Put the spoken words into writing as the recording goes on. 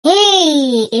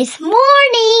Today is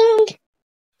morning.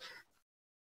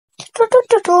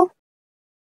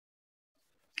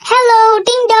 Hello,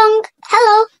 ding dong.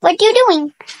 Hello, what you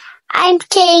doing? I'm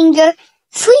carrying your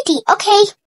sweetie, okay?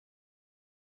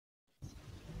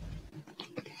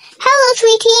 Hello,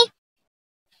 sweetie.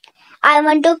 I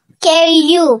want to carry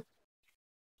you.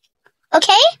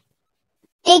 Okay?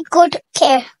 Take good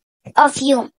care of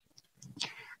you.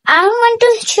 I want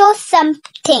to show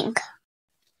something.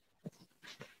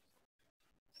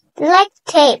 Like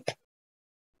tape.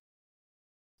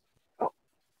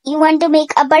 You want to make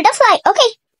a butterfly?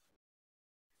 Okay.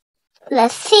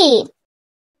 Let's see.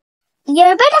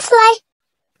 Your butterfly.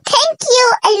 Thank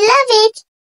you. I love it.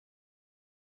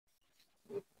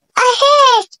 A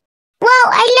head. Wow,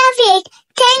 I love it.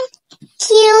 Thank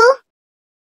you.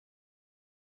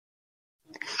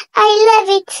 I love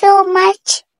it so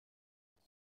much.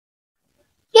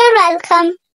 You're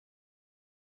welcome.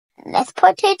 Let's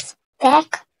put it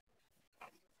back.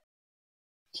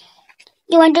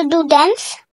 You want to do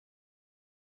dance?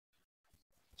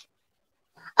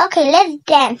 Okay, let's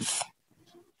dance.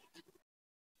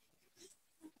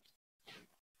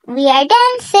 We are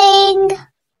dancing.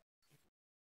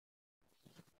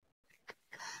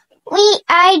 We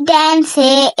are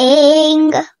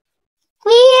dancing.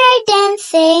 We are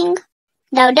dancing.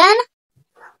 Now done?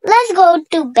 Let's go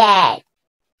to bed.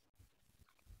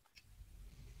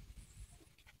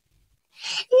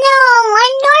 No,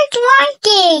 I don't want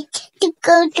it to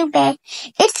go to bed.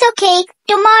 It's okay.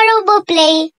 Tomorrow we'll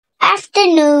play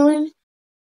afternoon.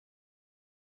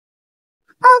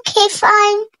 Okay,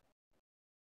 fine.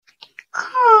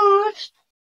 Gosh.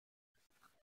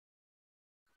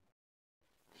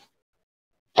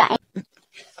 Time.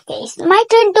 Okay, it's my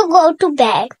turn to go to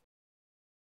bed.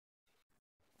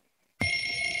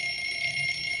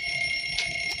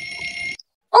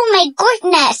 Oh my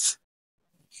goodness.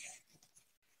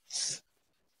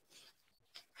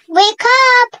 Wake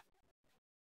up.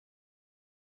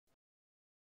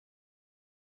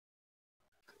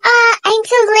 I'm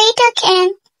so late again.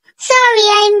 Sorry,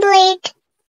 I'm late.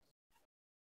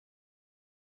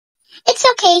 It's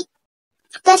okay.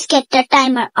 Let's get the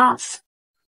timer off.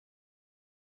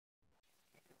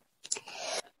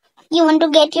 You want to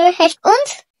get your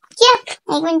headphones? Yep,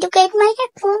 I want to get my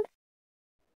headphones.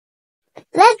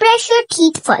 Let's brush your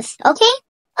teeth first, okay?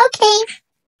 Okay.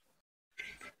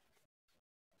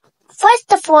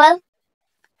 First of all,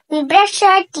 we brush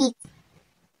our teeth.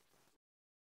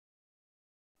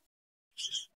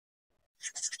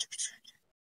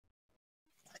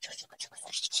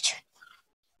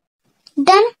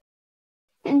 Done?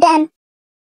 Done.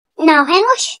 Now hand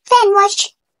wash, done.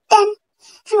 Hand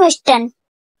wash done.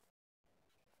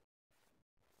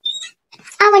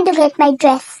 I want to get my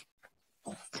dress.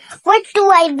 What do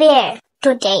I wear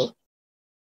today?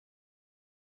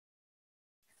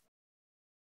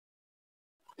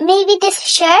 Maybe this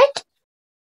shirt?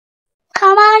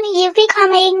 Come on, you be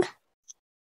coming.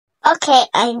 Okay,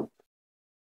 I'm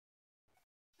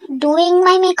doing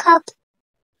my makeup.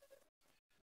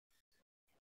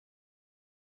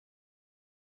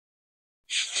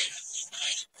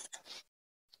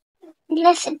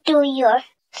 Let's do yours.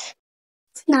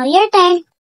 Now your turn.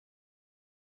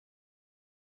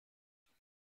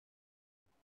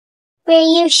 Wear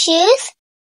your shoes?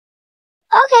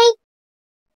 Okay.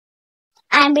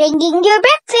 I'm bringing your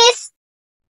breakfast.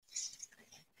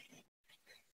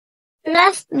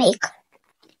 Let's make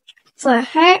for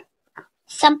her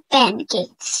some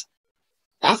pancakes.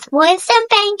 Let's boil some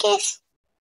pancakes.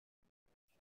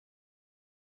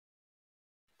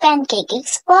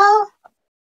 Pancakes full.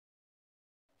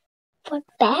 Put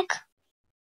back.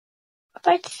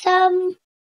 Put some.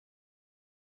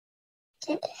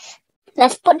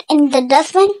 Let's put in the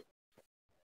dustbin.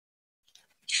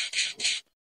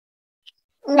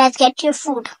 Let's get your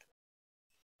food.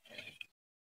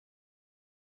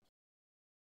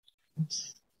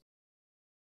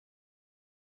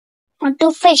 On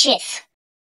 2 fishes.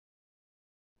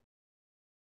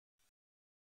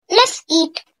 Let's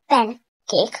eat pancake.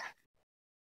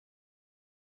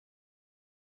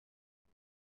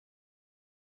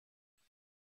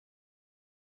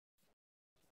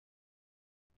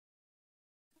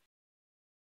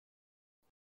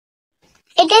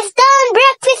 It is done.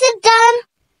 Breakfast is done.